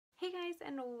guys,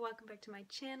 and welcome back to my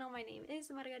channel. My name is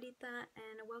Margarita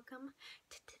and welcome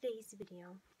to today's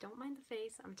video. Don't mind the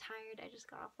face, I'm tired. I just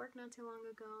got off work not too long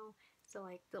ago, so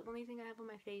like the only thing I have on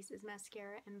my face is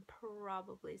mascara and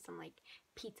probably some like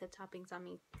pizza toppings on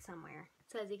me somewhere.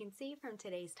 So as you can see from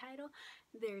today's title,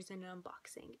 there's an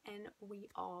unboxing and we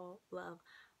all love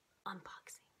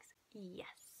unboxings.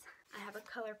 Yes, I have a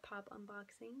Colourpop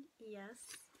unboxing,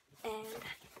 yes, and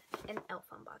an e.l.f.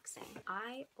 unboxing.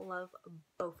 I love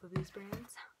both of these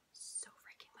brands so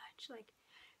freaking much, like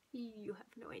you have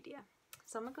no idea.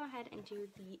 So I'm gonna go ahead and do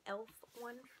the e.l.f.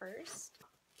 one first.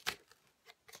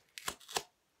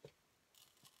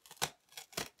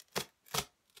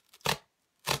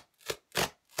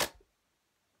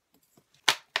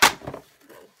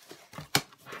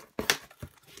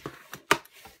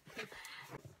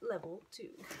 Level 2.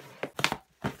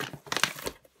 Oh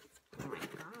my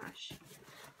gosh.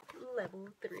 Level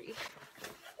 3.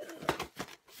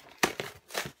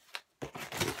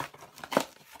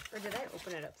 Or did I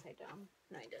open it upside down?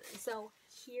 No, I didn't. So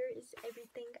here is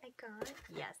everything I got.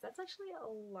 Yes, that's actually a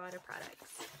lot of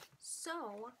products.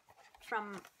 So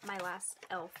from my last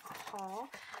e.l.f. haul,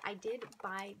 I did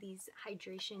buy these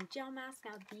hydration gel masks.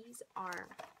 Now these are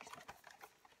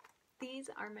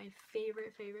my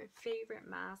favorite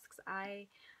masks. I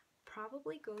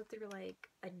probably go through like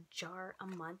a jar a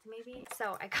month maybe.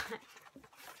 So I got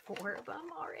 4 of them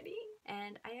already,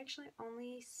 and I actually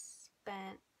only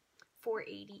spent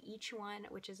 $4.80 each one,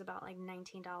 which is about like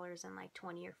 $19 and like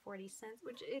 20 or 40 cents,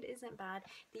 which it isn't bad.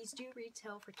 These do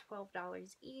retail for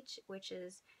 $12 each, which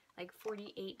is like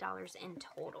 $48 in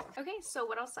total. Okay, so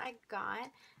what else I got?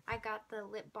 I got the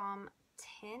lip balm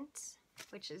tint,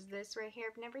 which is this right here.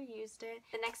 I've never used it.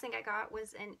 The next thing I got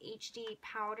was an HD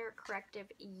powder,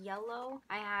 Corrective yellow.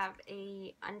 I have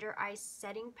a under eye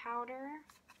setting powder.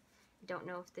 Don't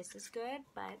know if this is good,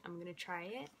 but I'm gonna try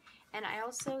it. And I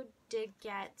also did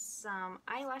get some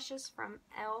eyelashes from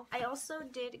e.l.f. I also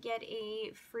did get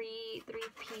a free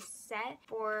 3-piece set.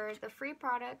 For the free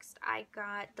products, I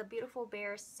got the Beautiful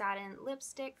Bare Satin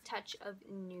Lipstick, Touch of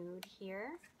Nude here.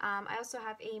 I also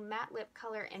have a matte lip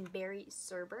color and berry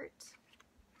Sobert,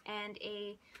 and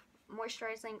a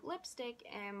moisturizing lipstick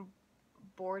in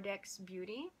Bordeaux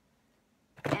Beauty.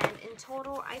 And in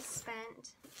total I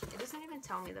spent, it doesn't even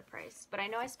tell me the price, but I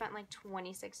know I spent like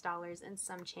 $26 and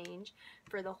some change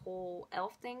for the whole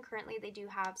e.l.f. thing. Currently they do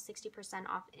have 60%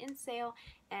 off in sale,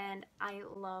 and I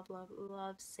love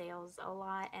sales a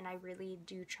lot, and I really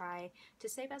do try to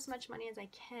save as much money as I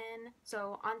can.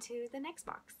 So on to the next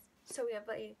box. So we have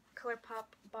a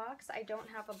Colourpop box. I don't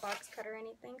have a box cut or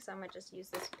anything, so I'm going to just use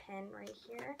this pen right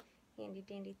here. Handy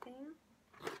dandy thing.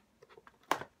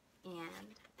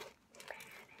 And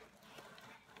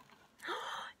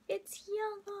it's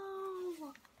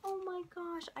yellow! Oh my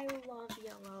gosh, I love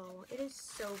yellow. It is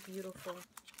so beautiful.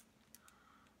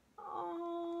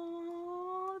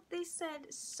 Oh, they said,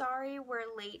 sorry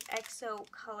we're late, EXO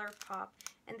Colourpop.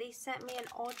 And they sent me an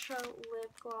ultra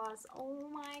lip gloss. Oh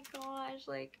my gosh,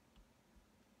 like,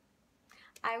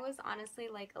 I was honestly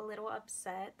like a little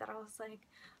upset that I was like,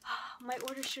 oh, my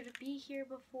order should be here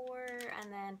before,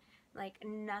 and then like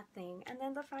nothing. And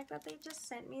then the fact that they just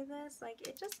sent me this, like,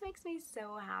 it just makes me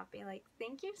so happy. Like,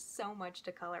 thank you so much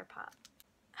to Colourpop.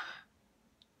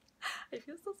 I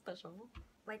feel so special.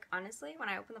 Like, honestly, when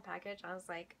I opened the package, I was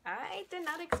like, I did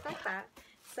not expect that.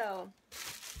 So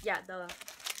yeah, so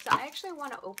I actually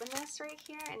want to open this right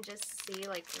here and just see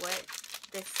like what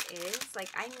this is.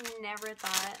 Like, I never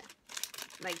thought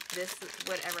like this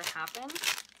would ever happen.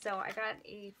 So I got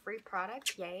a free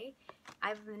product, yay.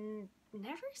 I've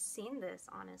never seen this,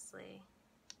 honestly.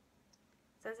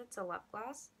 It says it's a lip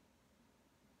gloss.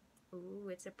 Ooh,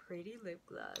 it's a pretty lip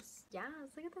gloss.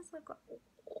 Yes, look at this lip gloss.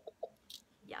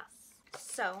 Yes.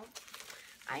 So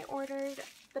I ordered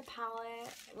the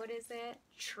palette, what is it?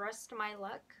 Trust My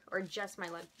Luck, or Just My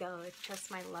Luck, duh,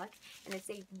 Trust My Luck. And it's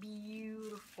a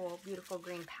beautiful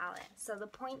green palette. So the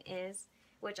point is,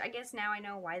 which I guess now I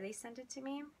know why they sent it to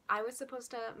me. I was supposed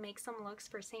to make some looks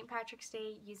for St. Patrick's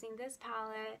Day using this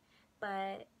palette,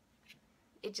 but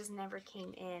it just never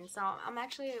came in. So I'm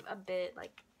actually a bit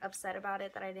like upset about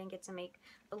it that I didn't get to make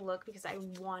a look, because I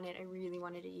really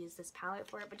wanted to use this palette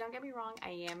for it. But don't get me wrong,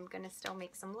 I am gonna still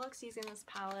make some looks using this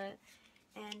palette.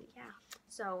 And yeah,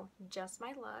 so Just My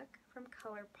Luck from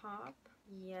Colourpop.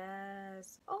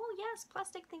 Yes. Oh yes,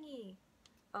 plastic thingy.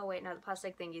 Oh wait, no, the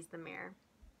plastic thingy is the mirror.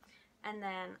 And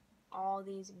then all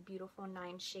these beautiful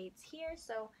 9 shades here.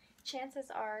 So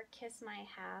chances are Kiss My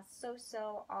Ass, So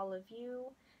So, All of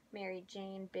You, Mary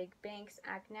Jane, Big Banks,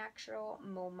 Act Natural,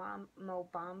 Mo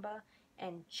Bamba,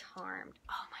 and Charmed.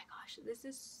 Oh my gosh, this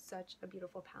is such a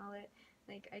beautiful palette.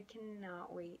 Like, I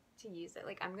cannot wait to use it.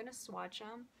 Like, I'm gonna swatch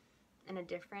them in a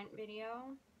different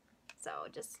video, so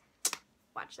just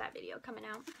watch that video coming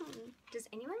out. Does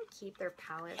anyone keep their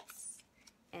palettes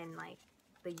in like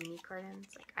the uni cartons?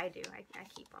 Like I do. I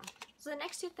keep them. So the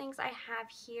next two things I have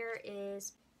here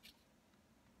is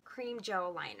cream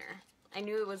gel liner. I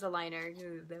knew it was a liner,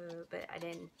 but I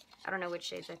don't know which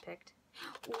shades I picked.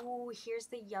 Ooh, here's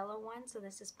the yellow one. So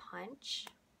this is Punch,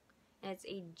 and it's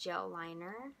a gel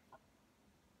liner.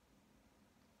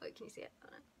 Wait, can you see it?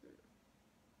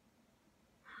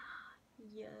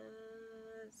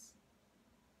 Yes.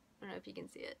 I don't know if you can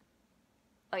see it.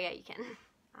 Oh yeah, you can.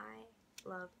 I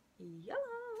love yellow.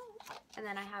 And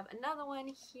then I have another one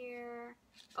here.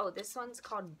 Oh, this one's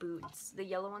called Boots. The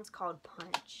yellow one's called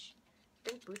Punch. I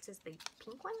think Boots is the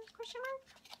pink one, question mark?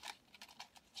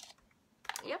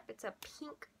 Yep, it's a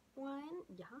pink one.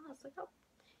 Yes, look how,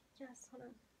 yes, hold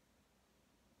on.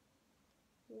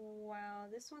 Wow,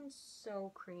 this one's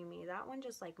so creamy. That one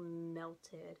just like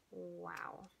melted.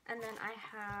 Wow. And then I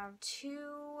have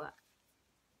two,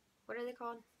 what are they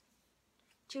called?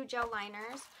 Two gel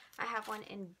liners. I have one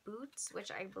in Boots,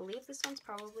 which I believe this one's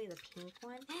probably the pink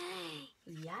one.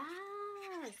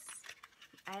 Yes!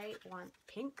 I want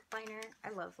pink liner.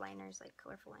 I love liners, like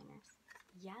colorful liners.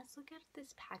 Yes, look at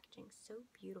this packaging. So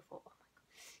beautiful. Oh my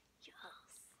god. Yes!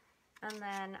 And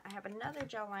then I have another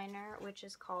gel liner, which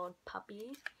is called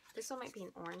Puppy. This one might be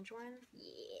an orange one.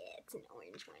 Yeah, it's an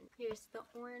orange one. Here's the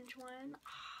orange one.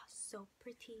 Ah, so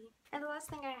pretty. And the last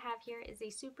thing I have here is a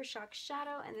Super Shock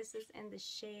shadow, and this is in the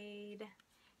shade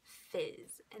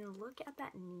Fizz. And look at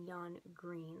that neon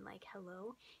green. Like,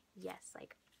 hello? Yes,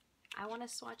 like, I want to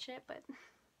swatch it, but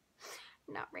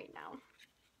not right now.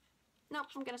 Nope,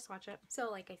 I'm gonna swatch it.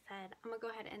 So like I said, I'm gonna go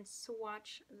ahead and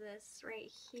swatch this right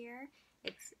here.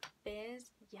 It's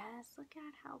Fizz. Yes, look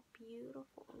at how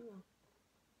beautiful. Ooh.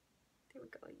 There we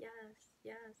go. Yes,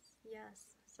 yes,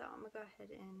 yes. So I'm gonna go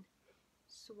ahead and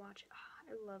swatch.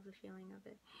 Oh, I love the feeling of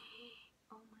it.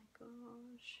 Oh my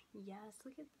gosh. Yes,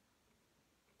 look at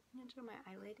that. Into my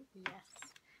eyelid.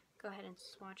 Yes. Go ahead and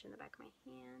swatch in the back of my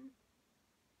hand.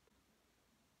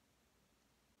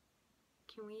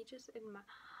 Can we just admire?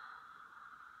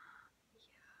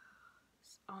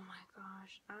 Oh my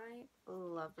gosh, I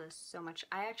love this so much.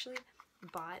 I actually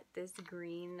bought this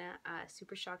green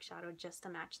Super Shock shadow just to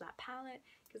match that palette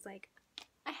because, like,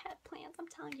 I had plans. I'm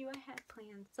telling you, I had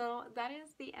plans. So that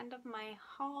is the end of my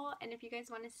haul, and if you guys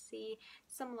want to see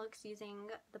some looks using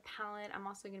the palette, I'm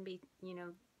also going to be, you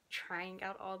know, trying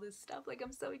out all this stuff. Like,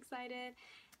 I'm so excited.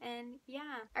 And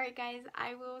yeah, alright guys,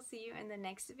 I will see you in the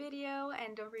next video,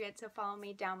 and don't forget to follow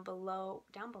me down below.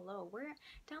 Down below where?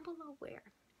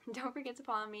 Don't forget to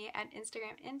follow me at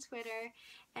Instagram and Twitter.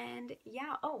 And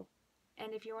yeah, oh,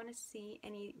 and if you want to see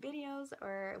any videos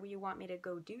or you want me to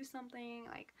go do something,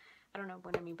 like, I don't know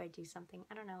what I mean by do something.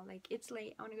 I don't know, like, it's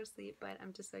late, I want to go to sleep, but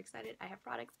I'm just so excited. I have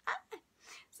products. Ah!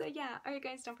 So yeah, alright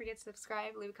guys, don't forget to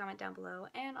subscribe, leave a comment down below,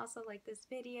 and also like this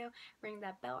video, ring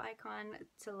that bell icon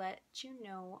to let you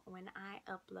know when I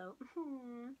upload.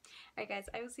 Alright guys,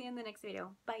 I will see you in the next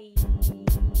video. Bye!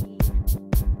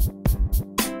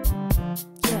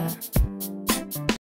 Yeah.